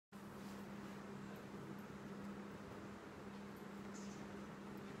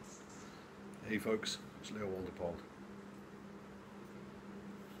Hey folks, it's Leo Walderpold,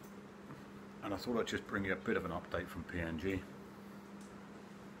 and I thought I'd just bring you a bit of an update from PNG.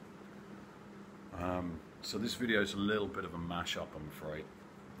 So this video is a little bit of a mash-up, I'm afraid.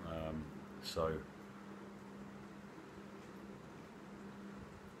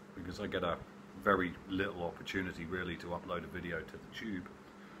 Because I get a very little opportunity really to upload a video to the tube,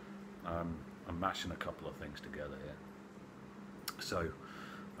 I'm mashing a couple of things together here. So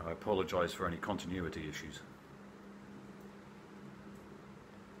I apologise for any continuity issues.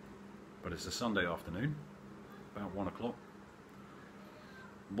 But it's a Sunday afternoon, about 1 o'clock.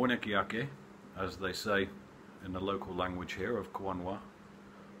 Bonekiake, as they say in the local language here of Kwanwa,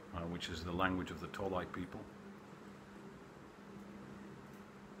 which is the language of the Tolai people.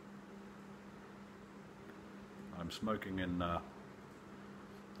 I'm smoking in the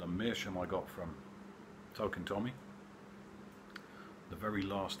meerschaum I got from Token Tommy, the very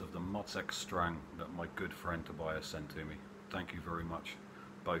last of the Motsek Strang that my good friend Tobias sent to me. Thank you very much,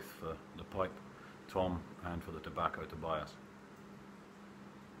 both for the pipe, Tom, and for the tobacco, Tobias.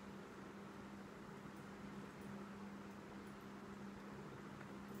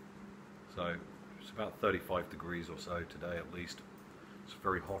 So it's about 35 degrees or so today at least. It's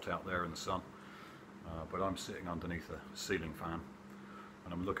very hot out there in the sun, but I'm sitting underneath a ceiling fan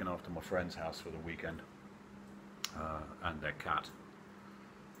and I'm looking after my friend's house for the weekend and their cat.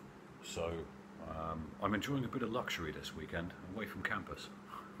 So I'm enjoying a bit of luxury this weekend away from campus,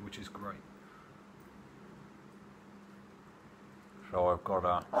 which is great. So I've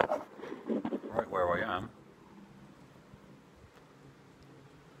got right where I am,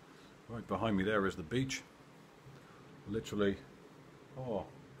 right behind me there is the beach, literally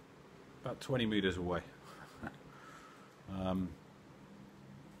about 20 meters away. And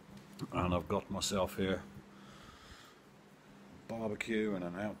I've got myself here a barbecue and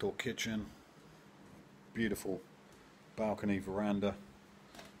an outdoor kitchen, beautiful balcony veranda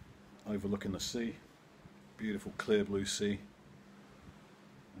overlooking the sea, beautiful clear blue sea,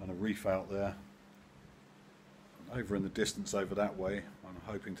 and a reef out there. Over in the distance over that way, I'm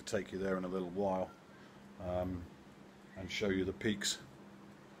hoping to take you there in a little while and show you the peaks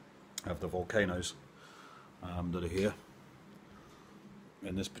of the volcanoes that are here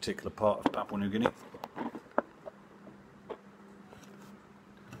in this particular part of Papua New Guinea.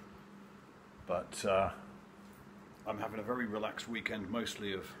 But I'm having a very relaxed weekend,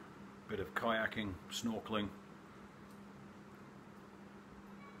 mostly of a bit of kayaking, snorkeling,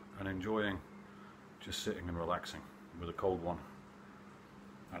 and enjoying just sitting and relaxing with a cold one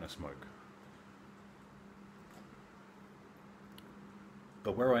and a smoke.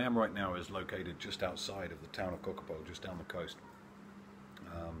 But where I am right now is located just outside of the town of Kokopo, just down the coast.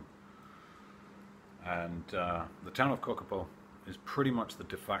 The town of Kokopo is pretty much the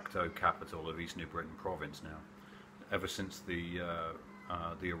de facto capital of East New Britain province now, ever since the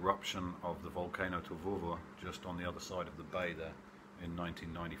eruption of the volcano Tuvuvua just on the other side of the bay there in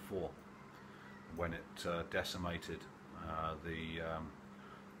 1994, when it decimated the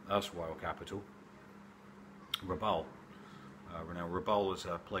erstwhile capital, Rabaul. Now Rabaul is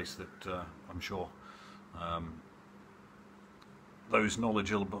a place that I'm sure those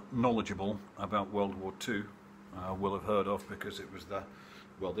knowledgeable about World War II will have heard of, because it was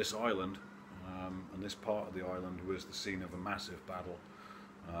this island and this part of the island was the scene of a massive battle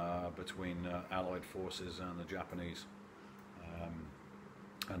between Allied forces and the Japanese.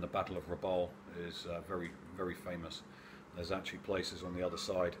 And the Battle of Rabaul is very, very famous. There's actually places on the other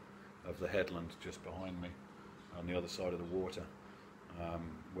side of the headland, just behind me, on the other side of the water,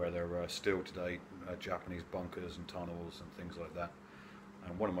 where there are still today Japanese bunkers and tunnels and things like that.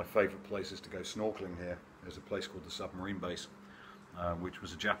 And one of my favourite places to go snorkeling here is a place called the Submarine Base, which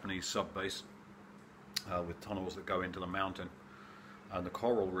was a Japanese sub base with tunnels that go into the mountain. And the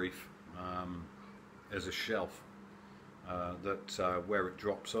coral reef is a shelf that where it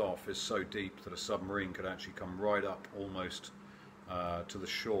drops off is so deep that a submarine could actually come right up almost to the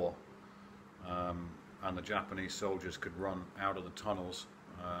shore, and the Japanese soldiers could run out of the tunnels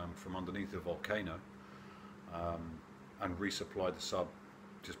from underneath the volcano and resupply the sub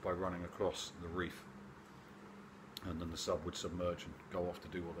just by running across the reef, and then the sub would submerge and go off to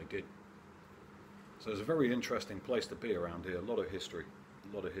do what they did. So it's a very interesting place to be around here, a lot of history,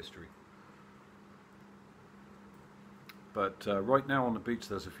 a lot of history. But right now on the beach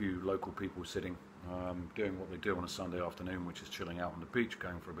there's a few local people sitting, doing what they do on a Sunday afternoon, which is chilling out on the beach,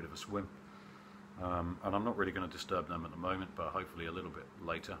 going for a bit of a swim. And I'm not really going to disturb them at the moment, but hopefully a little bit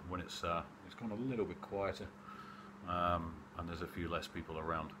later when it's gone a little bit quieter and there's a few less people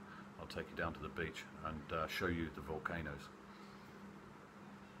around, I'll take you down to the beach and show you the volcanoes.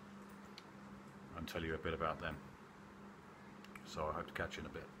 and tell you a bit about them. So I hope to catch you in a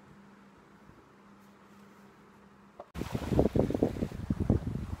bit.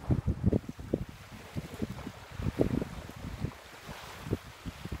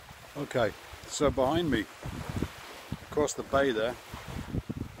 Okay, so behind me, across the bay there,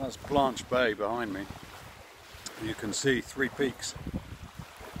 that's Blanche Bay behind me. You can see 3 peaks.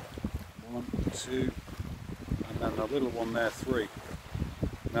 1, 2, and then the little one there, 3.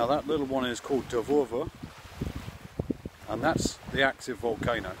 Now that little one is called Tavorva, and that's the active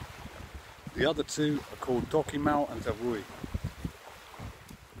volcano. The other 2 are called Tokimau and Tavui,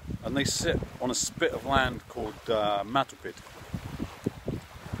 and they sit on a spit of land called Matupit.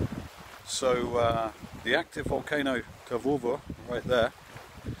 So the active volcano Tavorva, right there,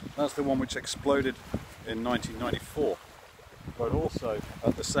 that's the one which exploded in 1994. But also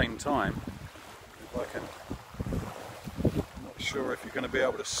at the same time, if I can, I'm not sure if you're going to be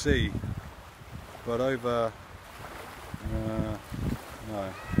able to see, but over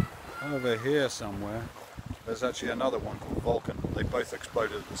over here somewhere, there's actually another one called Vulcan. They both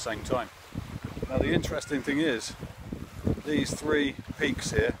exploded at the same time. Now the interesting thing is, these 3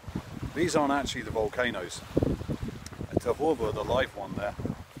 peaks here, these aren't actually the volcanoes. Tavorva, the live one there,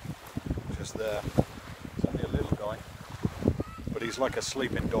 just there, it's only a little guy, but he's like a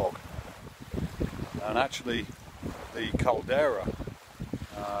sleeping dog. And actually the caldera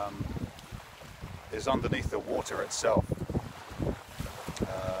is underneath the water itself.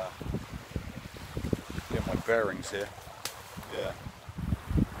 Get my bearings here. Yeah.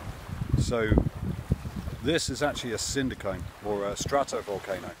 So this is actually a syndicone, or a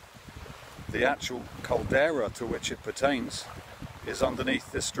stratovolcano. The actual caldera to which it pertains is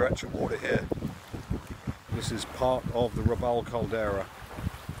underneath this stretch of water here. This is part of the Rabaul caldera.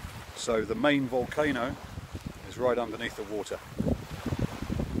 So the main volcano is right underneath the water.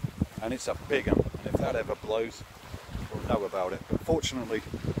 And it's a big one, and if that ever blows, we'll know about it. But fortunately,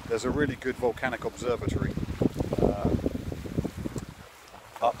 there's a really good volcanic observatory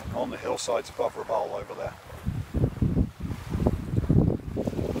up on the hillsides above Rabaul over there.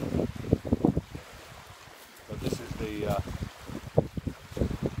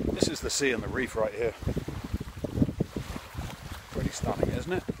 This is the sea and the reef right here. Pretty stunning,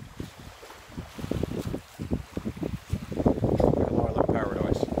 isn't it? Tropical island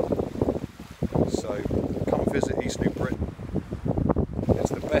paradise. So come visit East New Britain. It's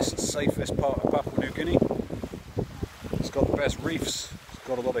the best, safest part of Papua New Guinea. It's got the best reefs. It's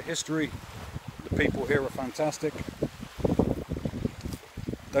got a lot of history. The people here are fantastic.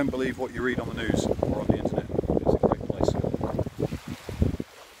 Don't believe what you read on the news or on the internet. It's a great place.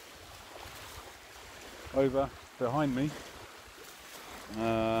 Over behind me,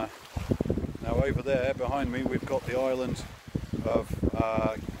 now over there behind me, we've got the island of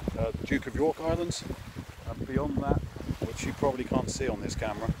Duke of York Islands, and beyond that, which you probably can't see on this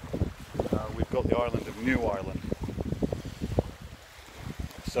camera, we've got the island of New Ireland.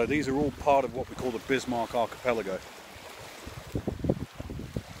 So these are all part of what we call the Bismarck Archipelago,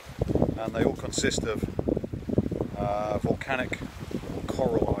 and they all consist of volcanic or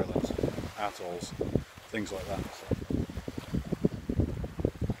coral islands, atolls, things like that. So,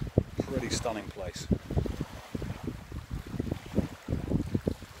 pretty stunning place.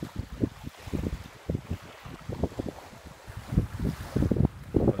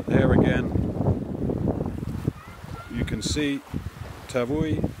 But there again, you can see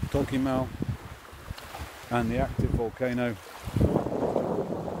Tavui, Tokimau, and the active volcano.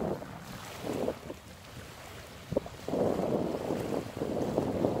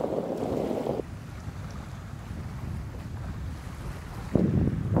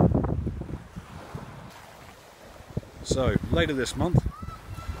 So later this month,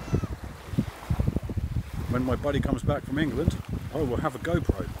 when my buddy comes back from England, I will have a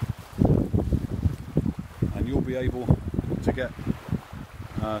GoPro, and you'll be able to get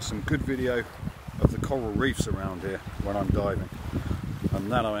some good video of the coral reefs around here when I'm diving, and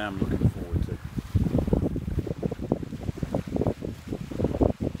that I am looking forward to.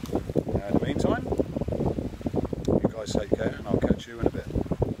 Now in the meantime, you guys take care, and I'll catch you in a bit.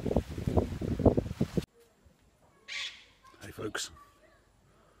 Hey folks,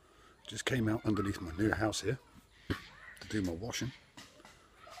 just came out underneath my new house here to do my washing.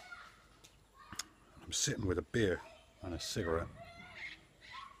 I'm sitting with a beer and a cigarette,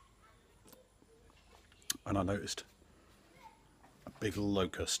 and I noticed a big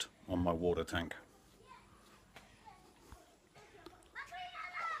locust on my water tank.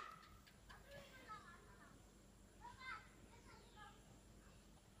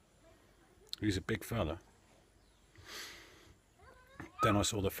 He's a big fella. Then I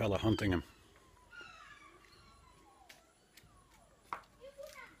saw the fella hunting him.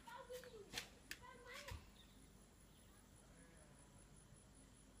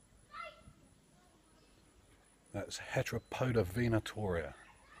 That's Heteropoda venatoria.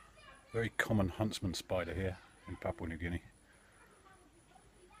 Very common huntsman spider here in Papua New Guinea.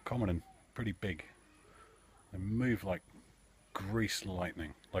 Common and pretty big. They move like greased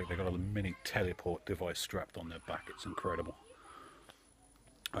lightning, like they've got a mini teleport device strapped on their back. It's incredible.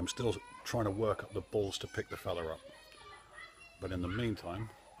 I'm still trying to work up the balls to pick the fella up. But in the meantime,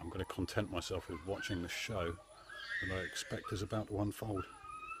 I'm going to content myself with watching the show that I expect is about to unfold.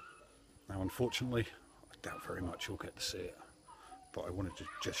 Now, unfortunately, I doubt very much you'll get to see it. But I wanted to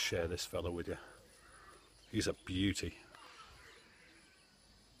just share this fella with you. He's a beauty.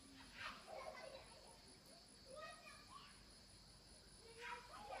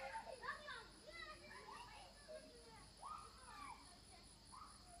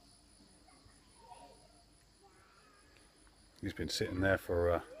 He's been sitting there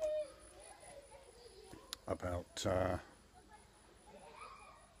for about,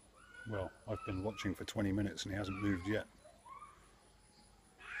 well, I've been watching for 20 minutes and he hasn't moved yet.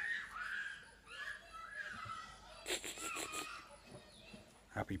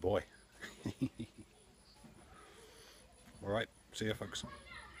 Happy boy. Alright, see ya folks.